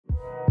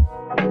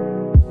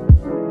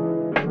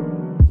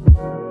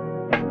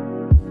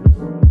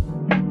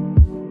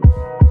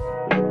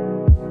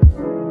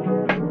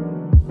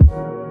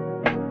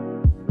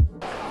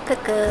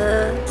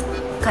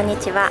こんに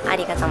ちは、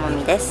有賀智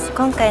美です。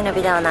今回の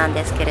ビデオなん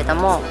ですけれど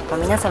も、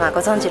皆様ご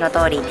存知の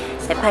通り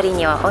パリ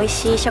には美味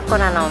しいショコ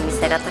ラのお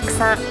店がたく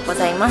さんご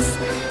ざいます。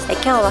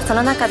今日はそ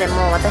の中でも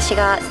私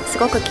がす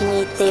ごく気に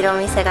入っているお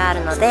店があ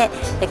るので、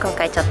今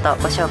回ちょっと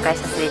ご紹介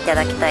させていた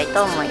だきたい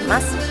と思いま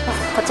す。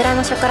こちら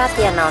のショコラ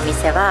ティエのお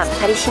店は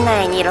パリ市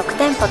内に6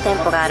店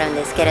舗があるん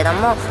ですけれど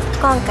も、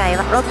今回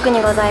は6区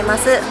にございま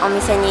すお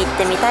店に行っ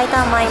てみたいと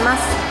思いま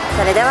す。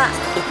それでは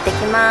行って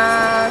き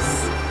ま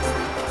す。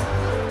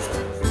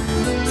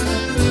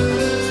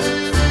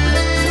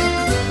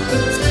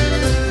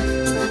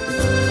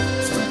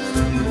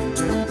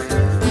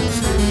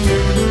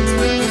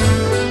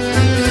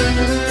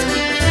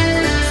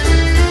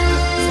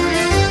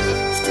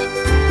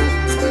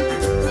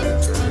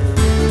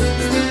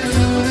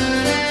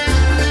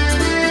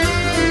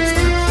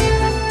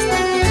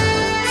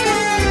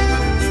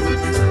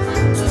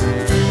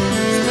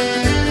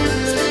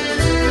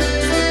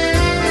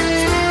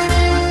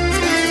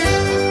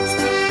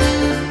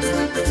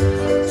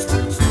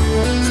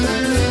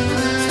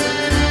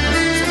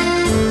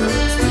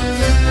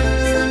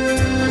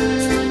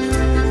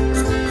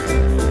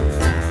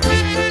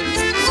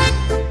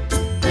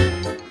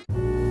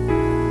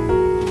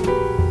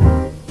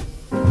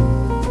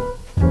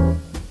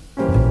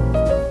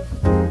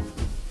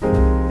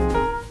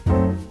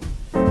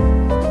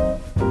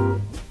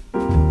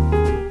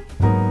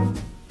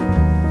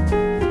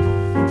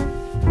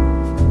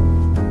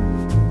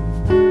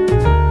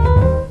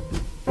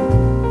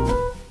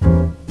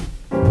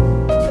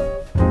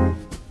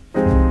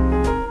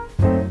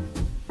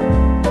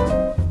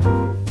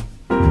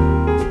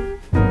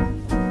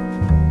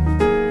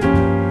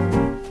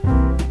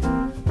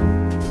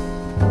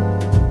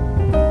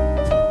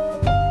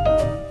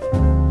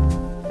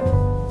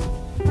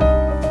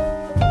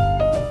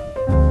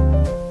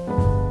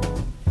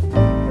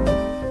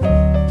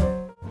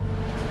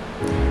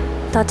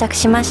到着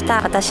しまし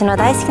た。私の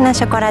大好きな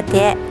ショコラテ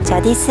ィエジ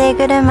ャディスエ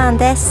グルーマン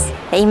です。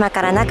今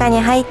から中に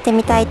入って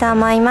みたいと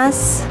思いま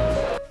す。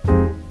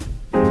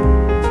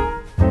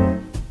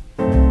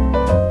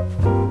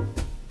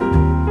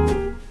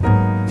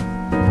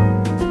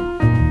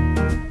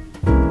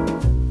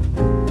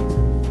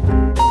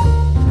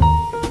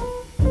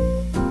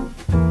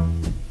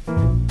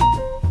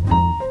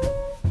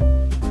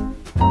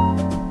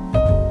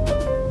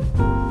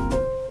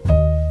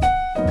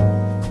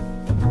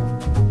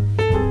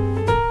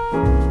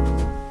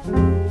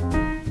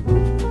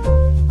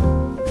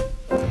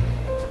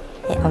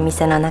お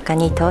店の中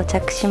に到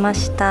着しま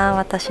した。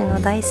私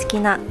の大好き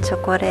なチ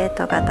ョコレー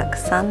トがたく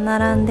さん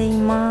並んでい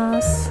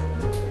ます。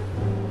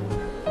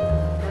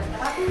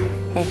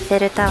エッフェ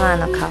ルタワ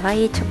ーの可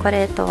愛いチョコ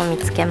レートを見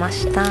つけま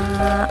し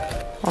た。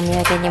お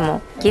土産に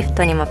もギフ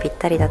トにもぴっ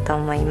たりだと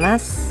思いま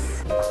す。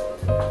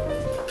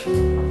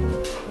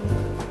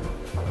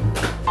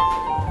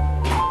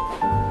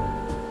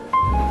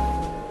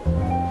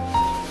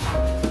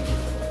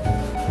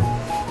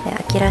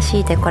秋らし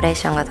いデコレー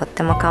ションがとっ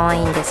ても可愛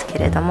いんですけ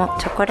れども、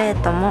チョコレ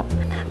ートも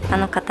葉っぱ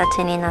の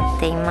形になっ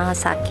ていま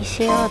す。秋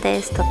仕様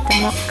です。とって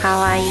も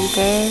可愛い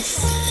で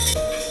す。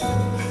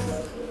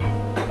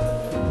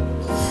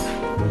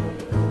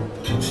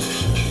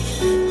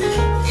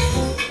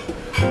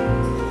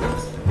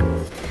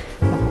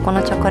ここ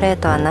のチョコレー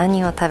トは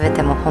何を食べ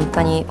ても本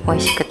当に美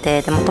味しく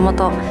て、もとも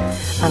と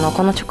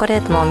このチョコレ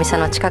ートのお店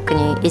の近く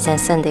に以前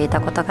住んでい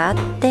たことがあっ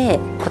て、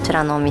こち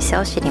らのお店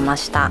を知りま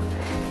した。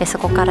そ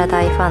こから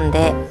大ファン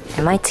で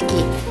毎月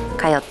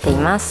通ってい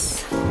ま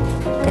す。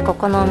でこ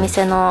このお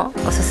店の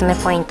おすすめ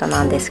ポイント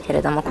なんですけ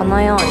れども、こ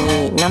のよ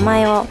うに名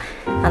前を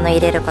入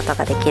れること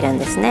ができるん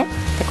ですね。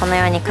でこの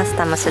ようにカス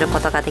タムする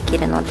ことができ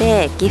るの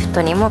でギフ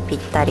トにもぴっ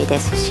たりで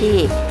す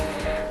し、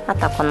あ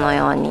とはこの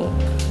ように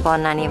ボ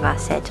ンアニバー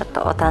セー、ちょっ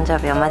とお誕生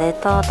日おめで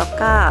とうと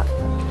か、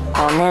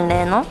年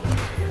齢の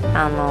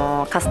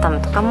カスタム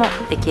とかも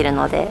できる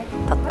ので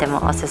とって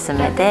もおすす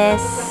めで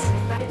す。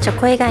チョ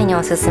コ以外に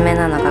おすすめ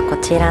なのがこ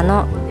ちら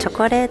のチョ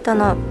コレート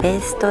のペー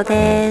スト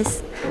で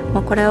す。も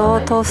うこれを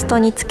トースト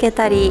につけ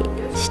たり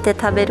して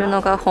食べるの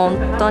が本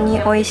当に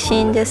美味し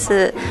いんで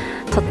す。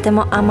とって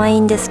も甘い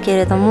んですけ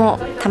れども、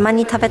たま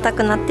に食べた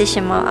くなって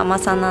しまう甘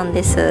さなん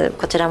です。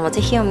こちらもぜ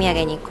ひお土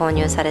産に購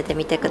入されて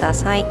みてくだ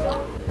さい。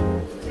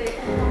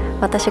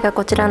私が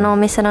こちらのお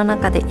店の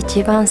中で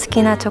一番好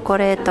きなチョコ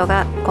レート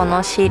がこ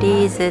のシ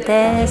リーズ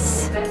で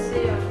す。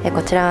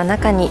こちらは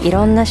中にい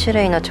ろんな種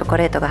類のチョコ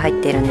レートが入っ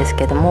ているんです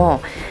けども、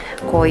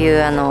こうい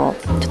うちょ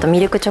っとミ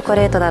ルクチョコ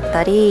レートだっ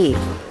たり、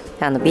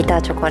ビタ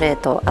ーチョコレー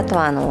ト、あと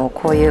は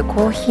こういう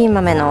コーヒー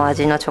豆の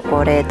味のチョ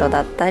コレート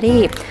だった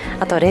り、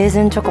あとレー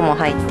ズンチョコも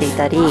入ってい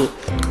たり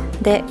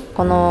で、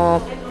こ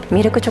の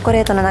ミルクチョコ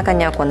レートの中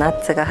にはナ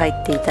ッツが入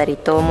っていたり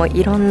と、もう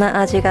いろん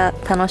な味が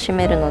楽し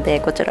めるの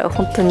で、こちらは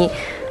本当に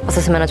おす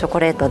すめのチョコ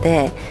レート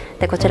で、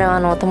こちら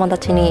はお友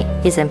達に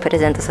以前プレ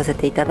ゼントさせ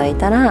ていただい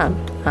たら、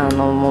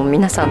もう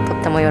皆さんと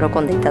っても喜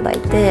んでいただい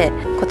て、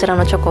こちら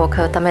のチョコを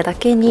買うためだ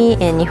けに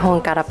日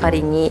本からパ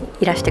リに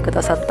いらしてく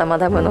ださったマ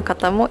ダムの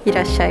方もい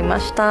らっしゃいま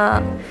し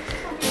た。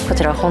こ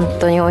ちら本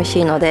当に美味し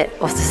いので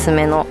おすす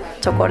めの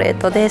チョコレー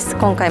トです。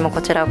今回も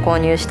こちらを購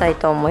入したい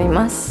と思い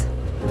ます。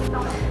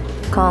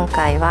今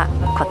回は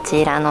こ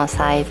ちらの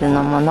サイズ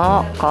のもの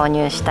を購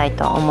入したい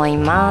と思い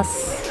ま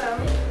す。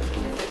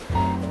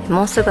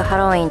もうすぐハ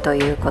ロウィンと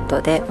いうこ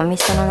とで、お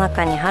店の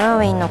中にハロウ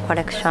ィンのコ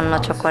レクションの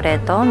チョコレー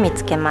トを見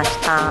つけまし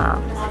た。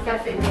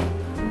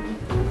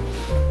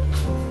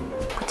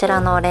こちら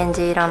のオレン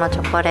ジ色のチ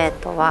ョコレー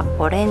トは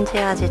オレンジ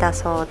味だ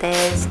そうで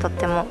す。とっ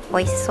ても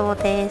美味しそう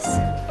です。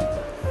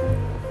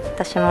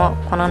私も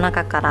この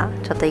中から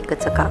ちょっといく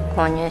つか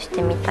購入し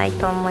てみたい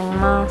と思い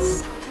ま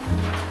す。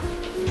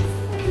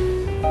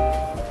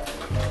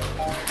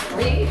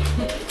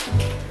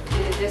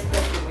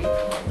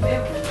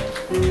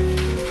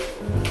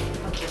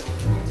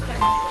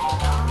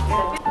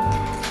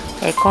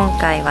今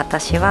回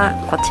私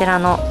はこちら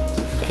の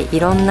い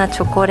ろんな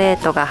チョコレ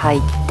ートが入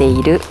って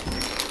いる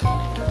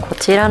こ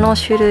ちらの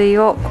種類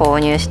を購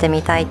入して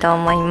みたいと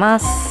思いま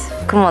す。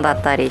雲だ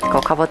ったり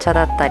かぼちゃ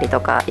だったり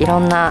とかいろ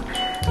んな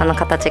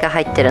形が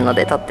入ってるの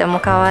でとっても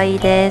可愛い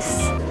で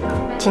す。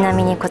ちな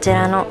みにこち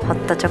らのホ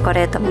ットチョコ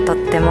レートもとっ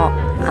ても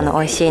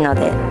美味しいの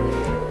で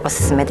お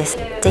すすめです。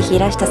ぜひい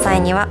らした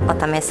際にはお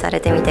試しされ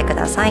てみてく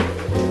ださい。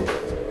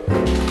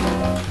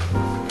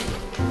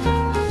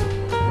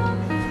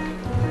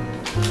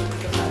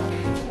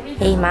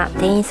今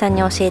店員さん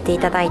に教えてい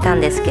ただいた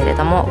んですけれ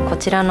ども、こ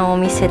ちらのお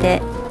店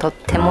でとっ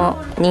ても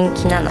人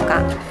気なの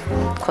が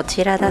こ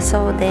ちらだ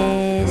そう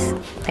です。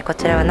こ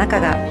ちらは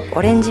中が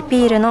オレンジ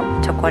ピール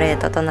のチョコレー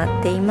トとな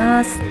ってい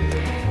ます。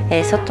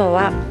外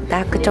は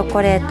ダークチョ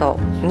コレート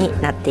に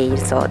なっている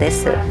そうで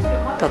す。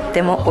とっ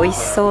ても美味し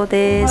そう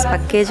です。パ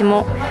ッケージ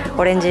も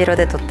オレンジ色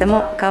でとって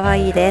も可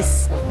愛いで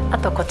す。あ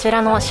とこち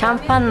らのシャン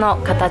パンの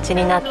形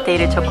になってい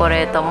るチョコ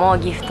レートも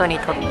ギフトに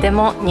とって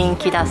も人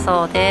気だ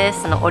そうで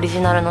す。オリジ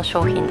ナルの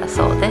商品だ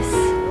そうです。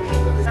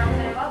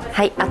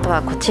はい、あと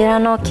はこちら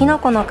のキノ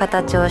コの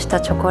形をした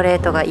チョコレー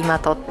トが今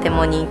とって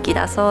も人気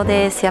だそう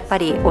です。やっぱ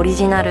りオリ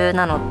ジナル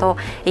なのと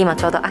今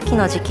ちょうど秋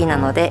の時期な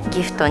ので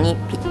ギフトに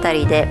ぴった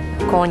りで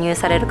購入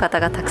される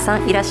方がたくさ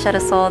んいらっしゃる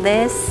そう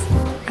です。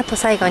あと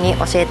最後に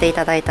教えてい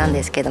ただいたん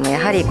ですけども、や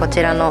はりこ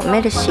ちらの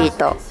メルシー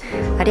と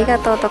ありが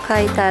とうと書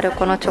いてある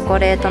このチョコ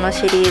レートの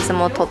シリーズ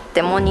もとっ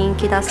ても人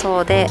気だ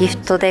そうで、ギフ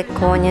トで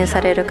購入さ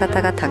れる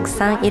方がたく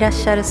さんいらっ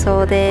しゃる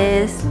そう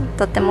です。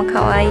とっても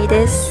可愛い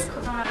です。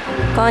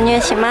購入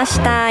しまし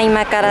た。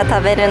今から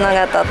食べるの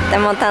がとって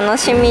も楽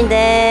しみ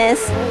で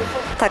す。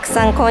たく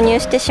さん購入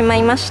してしま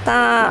いまし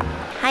た。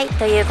はい、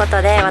というこ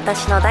とで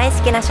私の大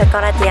好きなショコ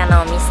ラティア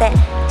のお店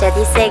ジャ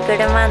ディセイグ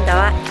ルマンド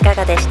はいか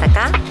がでした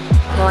か？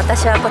もう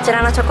私はこち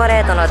らのチョコ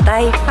レートの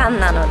大ファン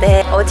なの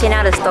で、お家に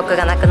あるストック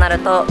がなくなる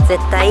と絶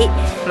対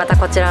また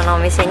こちらのお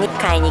店に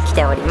買いに来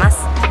ておりま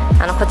す。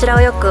こちらを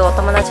よくお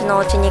友達の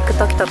お家に行く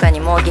時とかに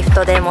もギフ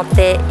トで持っ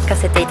て行か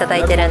せていただ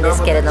いてるんで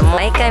すけれども、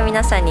毎回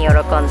皆さんに喜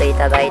んでい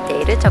ただい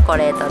ているチョコ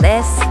レート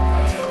です。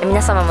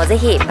皆様もぜ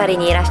ひパリ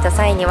にいらした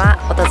際には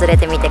訪れ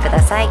てみてく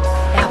ださい。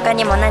他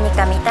にも何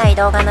か見たい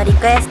動画のリ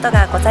クエスト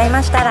がござい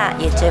ましたら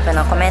YouTube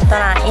のコメント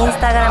欄、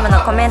Instagram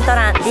のコメント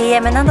欄、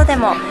DM などで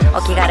も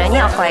お気軽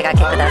にお声掛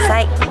けくだ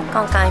さい。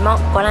今回も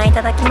ご覧い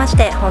ただきまし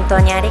て本当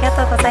にありが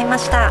とうございま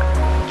した。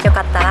よ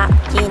かったら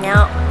いいねを、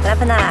ラ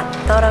ブなら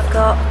登録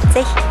を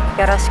ぜひ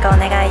よろしくお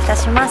願いいた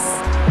しま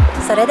す。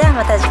それでは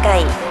また次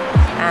回。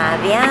ア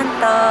ビア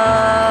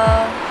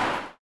ント。